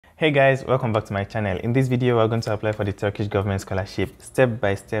Hey guys, welcome back to my channel. In this video, we're going to apply for the Turkish government scholarship step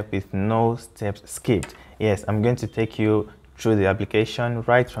by step with no steps skipped. Yes, I'm going to take you through the application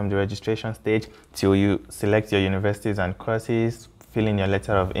right from the registration stage till you select your universities and courses, fill in your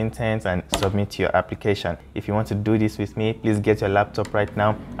letter of intent and submit your application. If you want to do this with me, please get your laptop right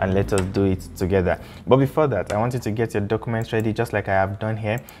now and let us do it together. But before that, I want you to get your documents ready just like I have done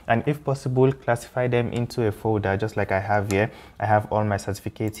here, and if possible, classify them into a folder just like I have here. I have all my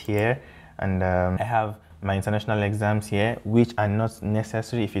certificates here, and I have my international exams here, which are not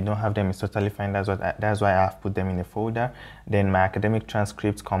necessary. If you don't have them, it's totally fine. That's why I have put them in a folder. Then my academic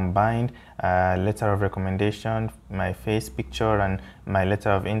transcripts combined, letter of recommendation, my face picture, and my letter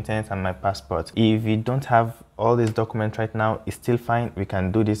of intent, and my passport. If you don't have all these documents right now, it's still fine. We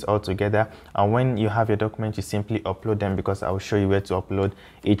can do this all together, and when you have your documents, you simply upload them, because I will show you where to upload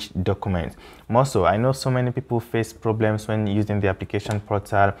each document. More so, I know so many people face problems when using the application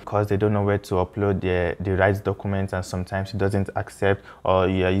portal because they don't know where to upload the right documents, and sometimes it doesn't accept, or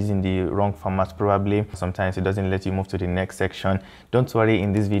you are using the wrong format probably. Sometimes it doesn't let you move to the next section. Don't worry,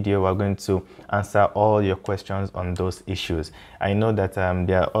 in this video we're going to answer all your questions on those issues. I know that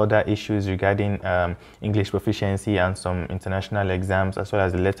there are other issues regarding English proficiency and some international exams, as well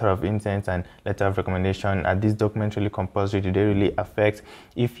as the letter of intent and letter of recommendation. Are these documents really compulsory? Do they really affect?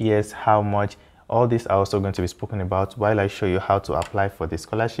 If yes, how much? All these are also going to be spoken about while I show you how to apply for the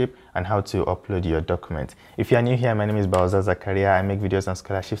scholarship and how to upload your document. If you are new here, my name is Bawza Zakaria. I make videos on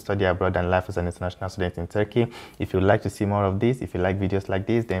scholarship, study abroad, and life as an international student in Turkey. If you'd like to see more of this, if you like videos like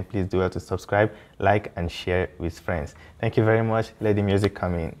this, then please do well to subscribe, like, and share with friends. Thank you very much. Let the music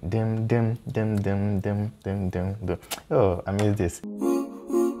come in. Dim, dim, dim, dim, dim, dim, dim, dim. Oh, I miss this.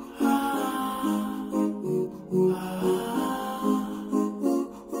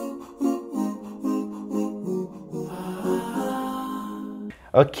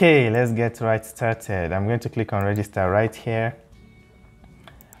 Okay, let's get right started. I'm going to click on register right here.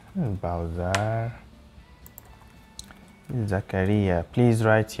 Bawza Zakaria. Please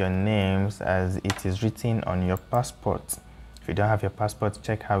write your names as it is written on your passport. If you don't have your passport,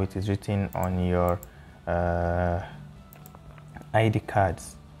 check how it is written on your ID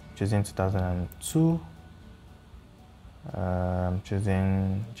cards. I'm choosing 2002. I'm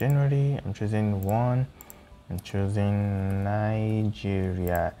choosing January. I'm choosing 1. I'm choosing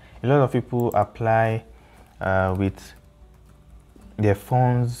Nigeria. A lot of people apply with their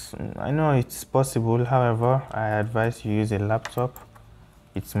phones. I know it's possible, however, I advise you use a laptop.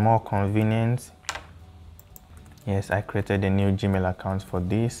 It's more convenient. Yes, I created a new Gmail account for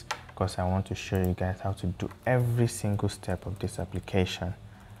this because I want to show you guys how to do every single step of this application.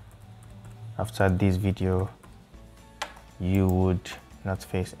 After this video, you would not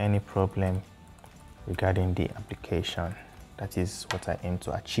face any problem regarding the application. That is what I aim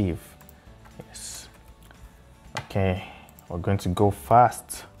to achieve. Yes. Okay, we're going to go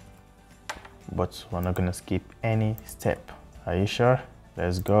fast, but we're not going to skip any step. Are you sure?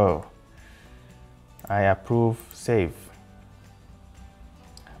 Let's go. I approve. Save.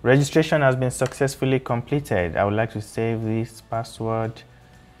 Registration has been successfully completed. I would like to save this password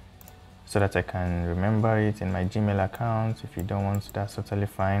so that I can remember it in my Gmail account. If you don't want to, that's totally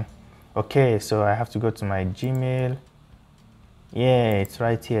fine. Okay, so I have to go to my Gmail. Yeah, it's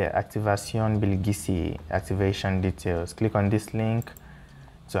right here. Activation Bilgisi, activation details. Click on this link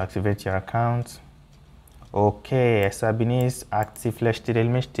to activate your account. Okay, Sabini's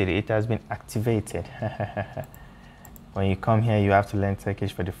aktifleştirilmiştir. It has been activated. When you come here, you have to learn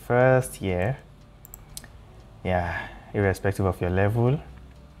Turkish for the first year. Yeah, irrespective of your level.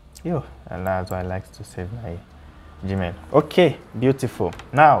 And that's why I like to save my Gmail. Okay, beautiful.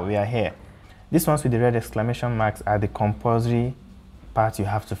 Now we are here. These ones with the red exclamation marks are the compulsory part you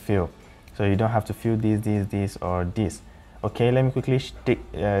have to fill. So you don't have to fill this, or this. Okay, let me quickly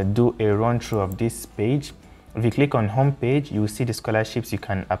do a run through of this page. If you click on home page, you will see the scholarships you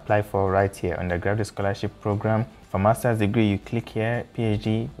can apply for right here. Undergraduate scholarship program. For master's degree, you click here,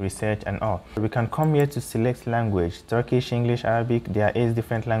 PhD, research, and all. We can come here to select language. Turkish, English, Arabic. There are 8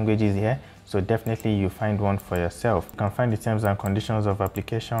 different languages here. So definitely you find one for yourself. You can find the terms and conditions of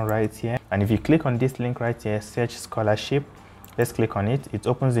application right here. And if you click on this link right here, search scholarship, let's click on it. It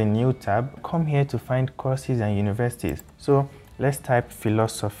opens a new tab. Come here to find courses and universities. So let's type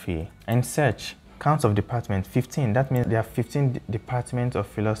philosophy and search. Count of departments, 15. That means there are 15 departments of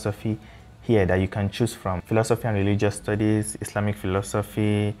philosophy here that you can choose from. Philosophy and religious studies, Islamic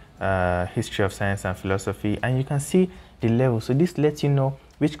philosophy, history of science and philosophy. And you can see the level. So this lets you know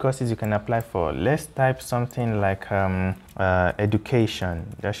which courses you can apply for. Let's type something like education.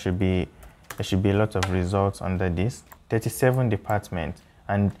 There should be a lot of results under this. 37 departments.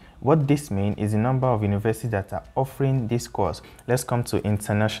 And what this means is the number of universities that are offering this course. Let's come to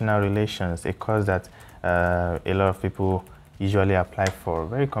international relations, a course that a lot of people usually apply for.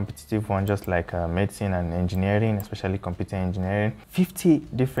 Very competitive one, just like medicine and engineering, especially computer engineering. 50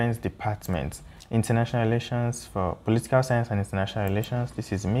 different departments. International relations for political science and international relations.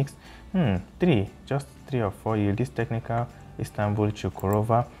 This is mixed. Just 3 or 4. You this technical, Istanbul,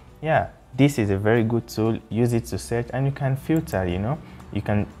 Çukurova. Yeah, this is a very good tool. Use it to search, and you can filter. You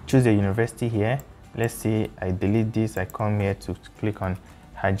can choose a university here. Let's see, I delete this. I come here to click on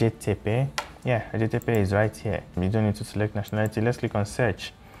Hacettepe. Yeah, Hacettepe is right here. You don't need to select nationality. Let's click on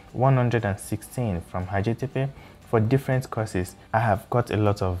search. 116 from Hacettepe for different courses. I have got a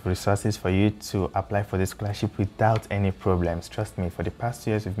lot of resources for you to apply for this scholarship without any problems. Trust me, for the past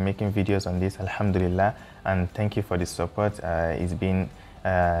 2 years we've been making videos on this, alhamdulillah, and thank you for the support. It's been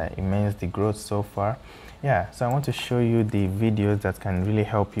immense, the growth so far. Yeah, so I want to show you the videos that can really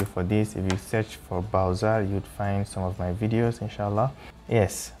help you for this. If you search for Bowser, you'd find some of my videos, inshallah.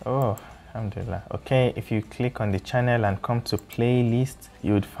 Yes, oh, alhamdulillah. Okay, if you click on the channel and come to playlist,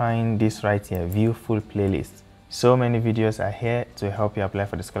 you would find this right here, view full playlist. So many videos are here to help you apply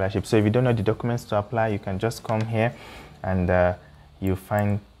for the scholarship. So if you don't know the documents to apply, you can just come here and you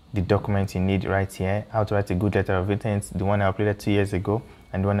find the document you need right here. How to write a good letter of intent, the one I uploaded 2 years ago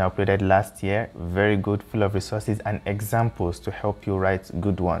and the one I uploaded last year. Very good, full of resources and examples to help you write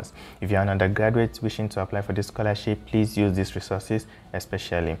good ones. If you're an undergraduate wishing to apply for this scholarship, please use these resources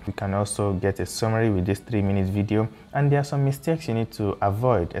especially. You can also get a summary with this 3-minute video, and there are some mistakes you need to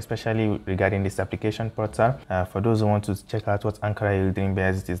avoid, especially regarding this application portal. For those who want to check out what Ankara Yıldırım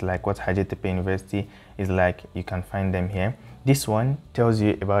Beyazıt is like, what Hacettepe University is like, you can find them here. This one tells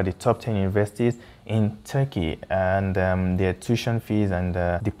you about the top 10 universities in Turkey and their tuition fees and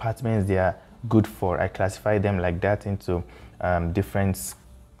departments they are good for. I classify them like that into different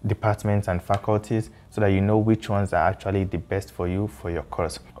departments and faculties so that you know which ones are actually the best for you for your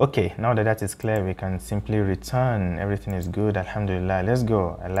course. Okay, now that that is clear, we can simply return. Everything is good, alhamdulillah. Let's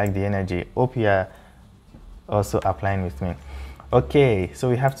go. I like the energy. Hope you are also applying with me. Okay, so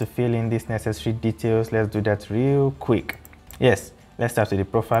we have to fill in these necessary details. Let's do that real quick. Yes, let's start with the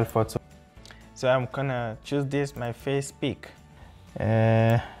profile photo. So I'm gonna choose this, my face pic.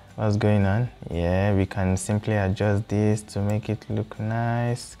 What's going on? Yeah, we can simply adjust this to make it look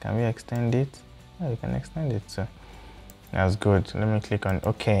nice. Can we extend it? Yeah, we can extend it too. That's good. Let me click on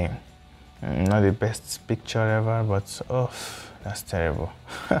OK. Not the best picture ever, but oh, that's terrible.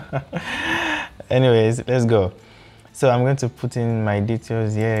 Anyways, let's go. So I'm going to put in my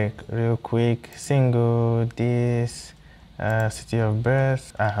details here real quick. Single, this. City of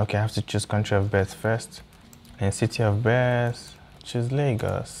birth. Okay, I have to choose country of birth first. And city of birth, choose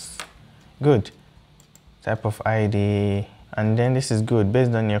Lagos. Good. Type of ID. And then this is good.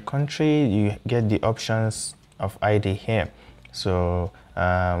 Based on your country, you get the options of ID here. So,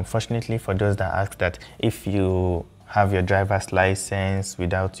 fortunately for those that ask that, if you have your driver's license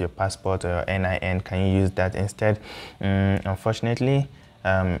without your passport or your NIN, can you use that instead? Unfortunately,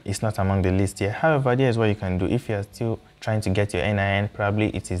 it's not among the list here. However, here's what you can do. If you're still trying to get your NIN, probably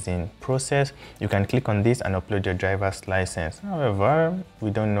it is in process, you can click on this and upload your driver's license. However, we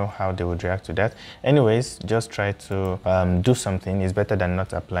don't know how they would react to that. Anyways, just try to do something. It's better than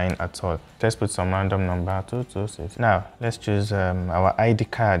not applying at all. Let's put some random number, 226. Now, let's choose our ID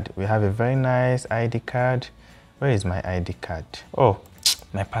card. We have a very nice ID card. Where is my ID card? Oh,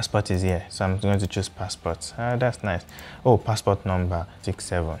 my passport is here, so I'm going to choose passport. That's nice. Oh, passport number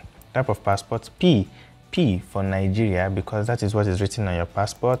 67. Type of passport, P for Nigeria, because that is what is written on your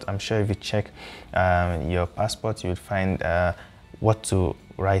passport. I'm sure if you check your passport, you would find what to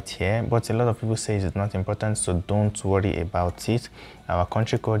write here, but a lot of people say it's not important, so don't worry about it. Our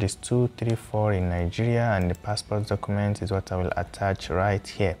country code is 234 in Nigeria, and the passport document is what I will attach right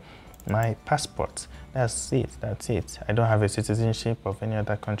here. My passport. That's it. I don't have a citizenship of any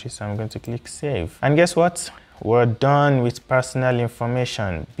other country, so I'm going to click save. And guess what? We're done with personal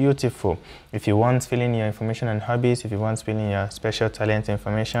information. Beautiful. If you want to fill in your information and hobbies, if you want to fill in your special talent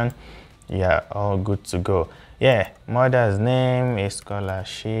information, yeah, all good to go. Yeah, mother's name, a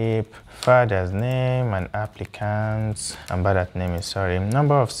scholarship, father's name, an applicant, and by that name is sorry.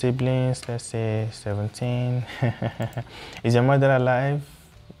 Number of siblings, let's say 17. Is your mother alive?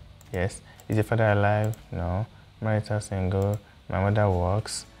 Yes. Is your father alive? No. Marital single. My mother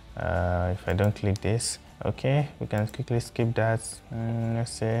works. If I don't click this, okay, we can quickly skip that.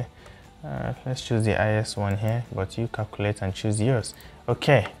 Let's say, let's choose the highest one here, but you calculate and choose yours.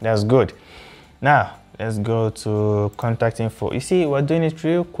 Okay, that's good. Now, let's go to contact info. You see, we're doing it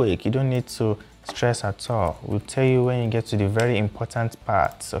real quick. You don't need to stress at all. We'll tell you when you get to the very important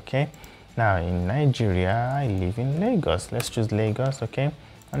parts, okay? Now, in Nigeria, I live in Lagos. Let's choose Lagos, okay?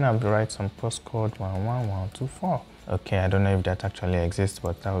 And I'll write some postcode 11124. Okay, I don't know if that actually exists,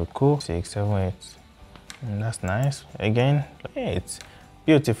 but that would be cool. 678. That's nice. Again, 8.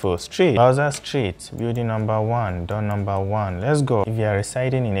 Beautiful. Street. Bowser Street. Building number 1. Door number 1. Let's go. If you are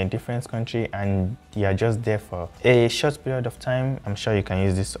residing in a different country and you are just there for a short period of time, I'm sure you can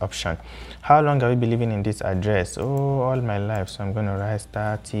use this option. How long have you been living in this address? Oh, all my life. So I'm going to write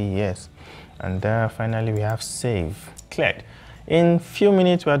 30 years. And there, finally, we have save. Cleared. In few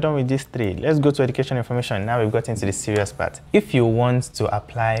minutes, we are done with these 3. Let's go to education information. Now we've got into the serious part. If you want to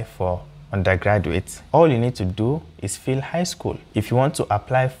apply for undergraduate, all you need to do is fill high school. If you want to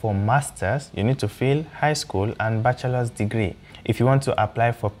apply for masters, you need to fill high school and bachelor's degree. If you want to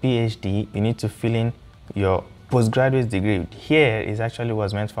apply for PhD, you need to fill in your postgraduate degree. Here is actually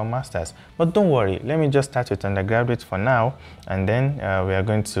was meant for masters, but don't worry, let me just start with undergraduate for now, and then we are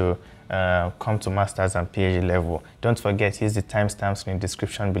going to come to masters and PhD level. Don't forget, use the timestamps in the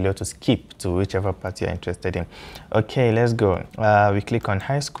description below to skip to whichever part you're interested in. Okay, let's go. We click on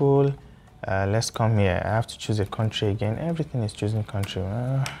high school. Let's come here. I have to choose a country again. Everything is choosing country.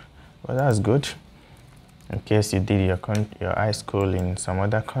 Well, that's good. In case you did your high school in some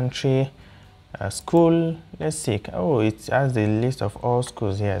other country. School, let's see. Oh, it has the list of all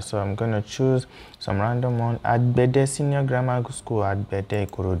schools here. So I'm going to choose some random one. Agbede Senior Grammar School, Agbede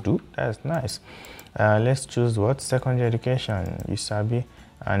Ikorodu. That's nice. Let's choose what? Secondary education, Usabi.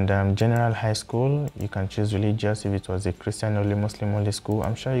 And general high school, you can choose religious if it was a Christian only, Muslim only school.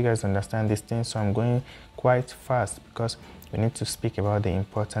 I'm sure you guys understand these things, so I'm going quite fast because we need to speak about the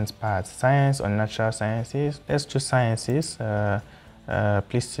important parts. Science or natural sciences. Let's choose sciences.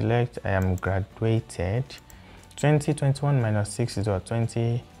 Please select I am graduated. 2021 minus 6 is what?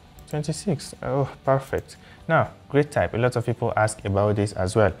 2026. Oh, perfect. Now, grade type. A lot of people ask about this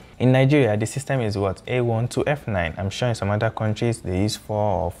as well. In Nigeria, the system is what? A1 to F9. I'm sure in some other countries, they use 4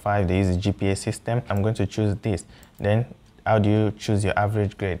 or 5. They use the GPA system. I'm going to choose this. Then, how do you choose your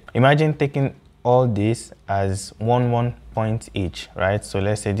average grade? Imagine taking all this as 1 point each, right? So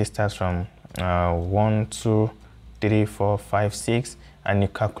let's say this starts from 1, 2, 3, 4, 5, 6, and you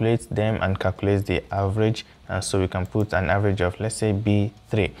calculate them and calculate the average, and so we can put an average of, let's say,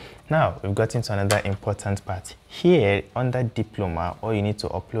 B3. Now we've got into another important part. Here under diploma, all you need to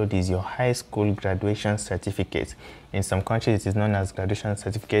upload is your high school graduation certificate. In some countries it is known as graduation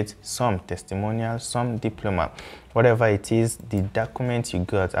certificate, some testimonial, some diploma. Whatever it is, the document you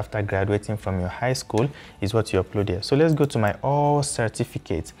got after graduating from your high school is what you upload here. So let's go to my all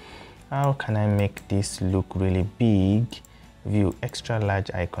certificates. How can I make this look really big? View extra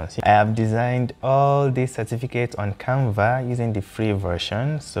large icons. I have designed all these certificates on Canva using the free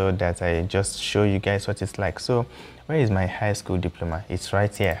version so that I just show you guys what it's like. So where is my high school diploma? It's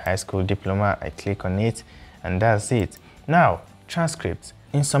right here, high school diploma. I click on it and that's it. Now, transcripts.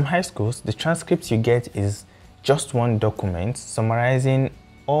 In some high schools, the transcripts you get is just one document summarizing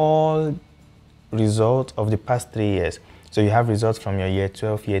all results of the past 3 years. So you have results from your year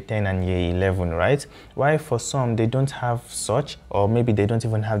 12, year 10, and year 11, right? Why for some, they don't have such, or maybe they don't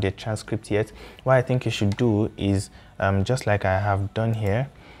even have their transcript yet. What I think you should do is, just like I have done here,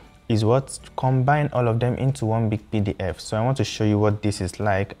 is what? Combine all of them into one big PDF. So I want to show you what this is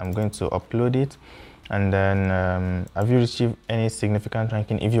like. I'm going to upload it. And then, have you received any significant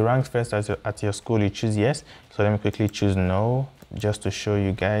ranking? If you ranked first at your school, you choose yes. So let me quickly choose no, just to show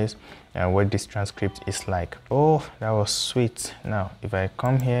you guys what this transcript is like. Oh, that was sweet. Now, if I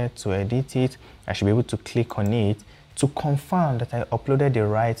come here to edit it, I should be able to click on it to confirm that I uploaded the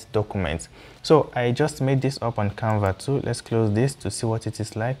right document. So I just made this up on Canva too. Let's close this to see what it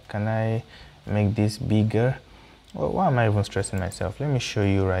is like. Can I make this bigger? Well, why am I even stressing myself? Let me show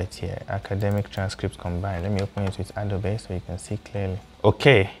you right here. Academic transcripts combined. Let me open it with Adobe so you can see clearly.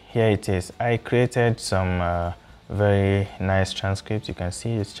 Okay, here it is. I created some very nice transcripts. You can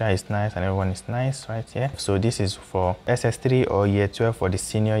see the chart is nice and everyone is nice right here. So this is for SS3 or year 12 for the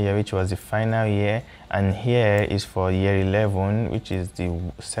senior year, which was the final year, and here is for year 11, which is the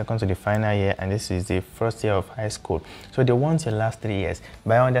second to the final year, and this is the first year of high school. So they want your last 3 years.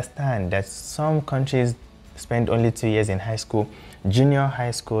 But I understand that some countries spend only 2 years in high school. Junior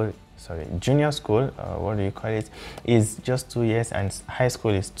school, what do you call it, is just 2 years, and high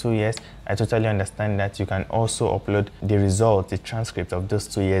school is 2 years. I totally understand that. You can also upload the result, the transcript of those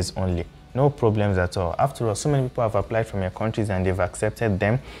 2 years only. No problems at all. After all, so many people have applied from your countries and they've accepted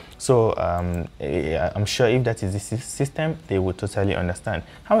them. So I'm sure if that is the system, they would totally understand.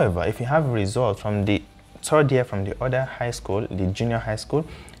 However, if you have a result from the third year from the other high school, the junior high school.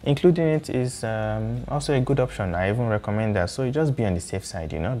 Including it is also a good option. I even recommend that. So you just be on the safe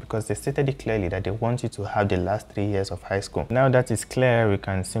side, you know, because they stated it clearly that they want you to have the last 3 years of high school. Now that is clear, we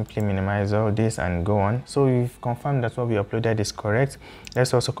can simply minimize all this and go on. So we've confirmed that what we uploaded is correct.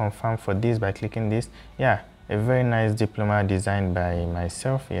 Let's also confirm for this by clicking this. Yeah, a very nice diploma designed by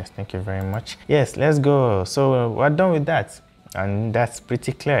myself. Yes, thank you very much. Yes, let's go. So we're done with that. And that's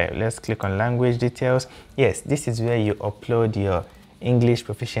pretty clear. Let's click on language details. Yes, this is where you upload your English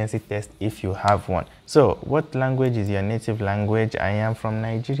proficiency test if you have one. So what language is your native language? I am from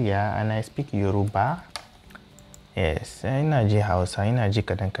Nigeria and I speak Yoruba. Yes, ina ji Hausa, ina ji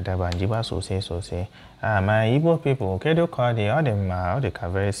kadan kadan ba ji ba sosai sosai. My Igbo people, okay, they call they all them are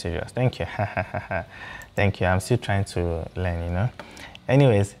very serious. Thank you. Thank you. I'm still trying to learn, you know.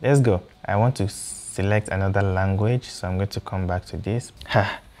 Anyways, let's go. I want to select another language, so I'm going to come back to this.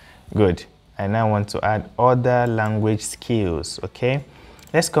 Good. I now want to add other language skills. Okay,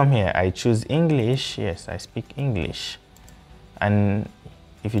 let's come here. I choose English. Yes, I speak English. And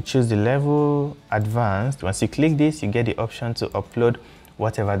if you choose the level advanced, once you click this, you get the option to upload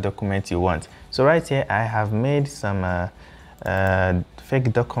whatever document you want. So right here, I have made some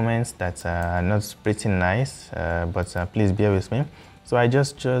fake documents that are not pretty nice, but please bear with me. So I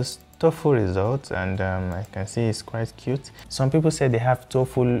just chose TOEFL results, and I can see it's quite cute. Some people say they have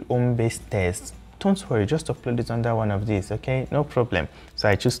TOEFL home-based tests. Don't worry, just upload it under one of these, okay? No problem. So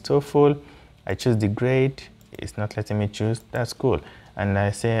I choose TOEFL, I choose the grade, it's not letting me choose, that's cool. And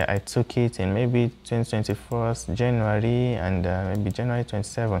I say I took it in maybe 2024 January and maybe January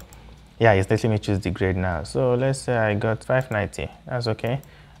 27. Yeah, it's letting me choose the grade now. So let's say I got 590, that's okay.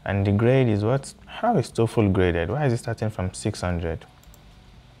 And the grade is what? How is TOEFL graded? Why is it starting from 600?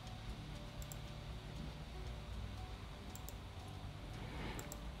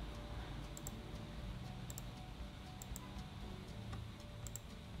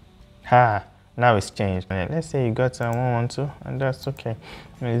 Now it's changed. Let's say you got 112, and that's okay.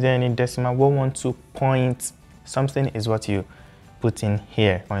 Is there any decimal? 112 point something is what you put in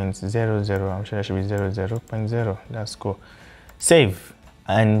here. 0.00. I'm sure that should be 00.0. That's cool. Save,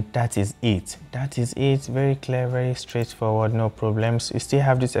 and that is it. That is it. Very clear, very straightforward. No problems. You still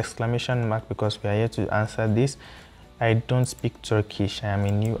have this exclamation mark because we are here to answer this. I don't speak Turkish. I am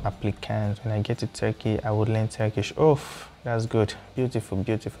a new applicant. When I get to Turkey, I would learn Turkish. Oh, that's good. Beautiful,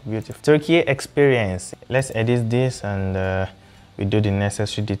 beautiful, beautiful. Turkiye experience. Let's edit this and we do the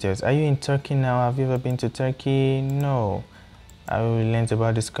necessary details. Are you in Turkey now? Have you ever been to Turkey? No. I learned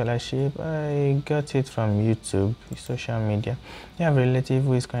about the scholarship. I got it from YouTube, social media. You have a relative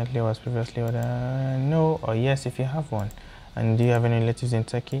who is currently or was previously no or yes if you have one. And do you have any relatives in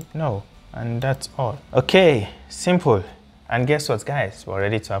Turkey? No. And that's all. Okay, simple. And guess what, guys? We're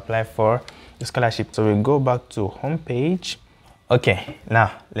ready to apply for the scholarship. So we go back to home page. Okay,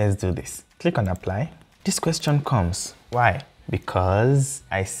 now let's do this. Click on apply. This question comes. Why? Because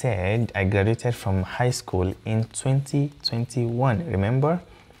I said I graduated from high school in 2021. Remember?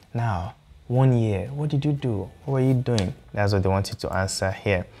 Now, 1 year. What did you do? What were you doing? That's what they want you to answer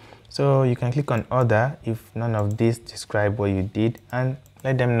here. So you can click on other if none of this describe what you did and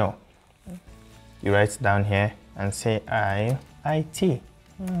let them know. You write down here and say IT.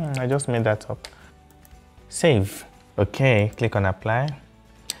 I just made that up. Save. Okay, click on apply.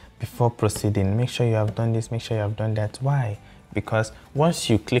 Before proceeding, make sure you have done this, make sure you have done that. Why? Because once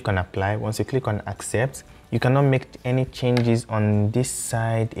you click on apply, once you click on accept, you cannot make any changes on this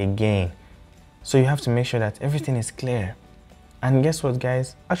side again. So you have to make sure that everything is clear. And guess what,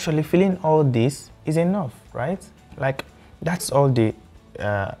 guys? Actually, filling all this is enough, right? Like, that's all the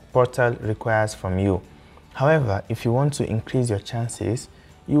portal requires from you. However, if you want to increase your chances,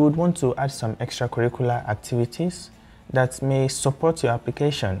 you would want to add some extracurricular activities that may support your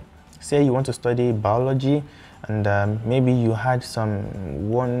application. Say you want to study biology and maybe you had some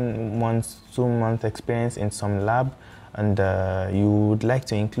 1 month, 2 month experience in some lab and you would like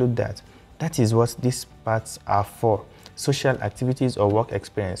to include that. That is what these parts are for. Social activities or work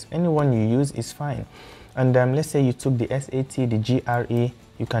experience. Anyone you use is fine. And let's say you took the SAT, the GRE,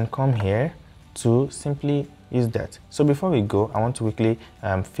 you can come here to simply use that. So before we go, I want to quickly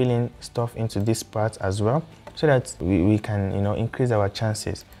fill in stuff into this part as well so that we can, increase our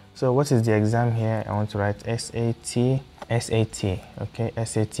chances. So what is the exam here? I want to write SAT, okay,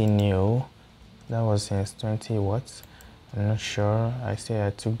 SAT new. That was since 20 what? I'm not sure. I say I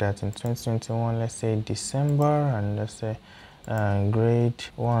took that in 2021, let's say December, and let's say grade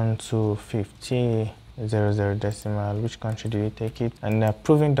 1 to 50. 00 decimal. Which country do you take it? And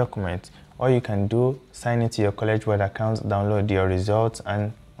proving document. Or you can do, sign into your College Word account, download your results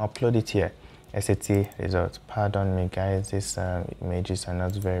and upload it here. SAT results. Pardon me guys, these images are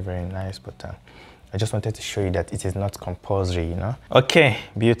not very nice, but I just wanted to show you that it is not compulsory, you know. Okay,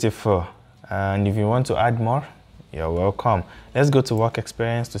 beautiful. And if you want to add more, you're welcome. Let's go to work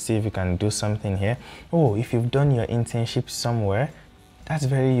experience to see if you can do something here. Oh, if you've done your internship somewhere, that's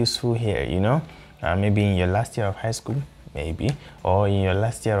very useful here, you know. Maybe in your last year of high school, maybe, or in your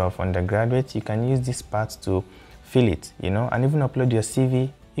last year of undergraduate, you can use this part to fill it, you know, and even upload your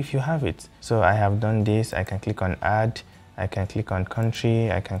CV if you have it. So I have done this. I can click on add, I can click on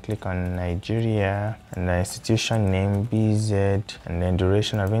country, I can click on Nigeria, and the institution name BZ, and then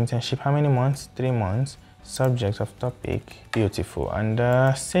duration of internship, how many months? 3 months. Subject of topic, beautiful, and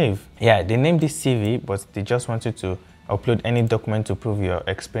save. Yeah, they named this CV, but they just want you to upload any document to prove your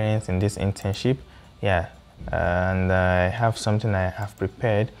experience in this internship. Yeah, and I have something I have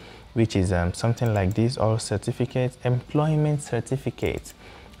prepared, which is something like this, all certificates, employment certificates.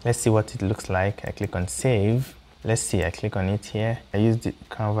 Let's see what it looks like. I click on save. Let's see, I click on it here. I used the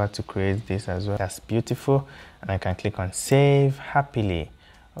Canva to create this as well. That's beautiful. And I can click on save happily.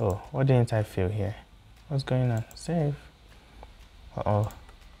 Oh, what didn't I feel here? What's going on? Save.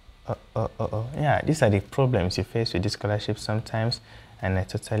 Yeah, these are the problems you face with this scholarship sometimes, and I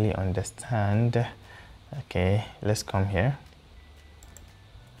totally understand. Okay, let's come here.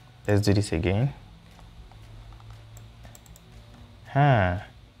 Let's do this again.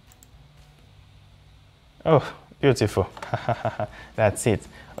 Oh, beautiful. That's it.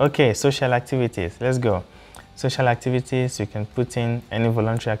 Okay, social activities. Let's go. Social activities, you can put in any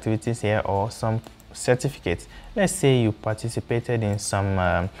voluntary activities here or some certificates. Let's say you participated in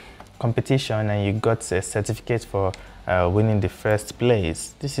some competition and you got a certificate for winning the first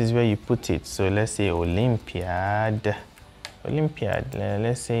place. This is where you put it. So let's say Olympiad.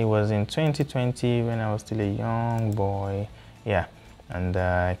 Let's say it was in 2020 when I was still a young boy. Yeah, and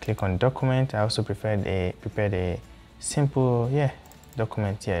I click on document. I also prepared a simple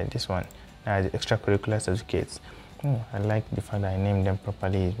document here. This one. The extracurricular certificates. I like the fact that I named them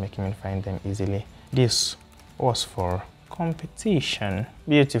properly. It's making me find them easily. This was for competition.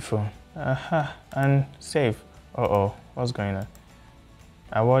 Beautiful. And save. What's going on?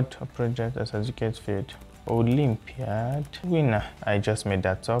 Award a project as certificate field. Olympiad winner. I just made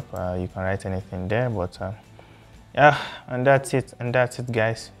that up. You can write anything there, but yeah, and that's it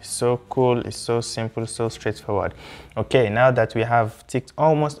guys. It's so cool, it's so simple, so straightforward. Okay, now that we have ticked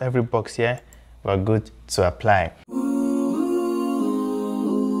almost every box here, we're good to apply.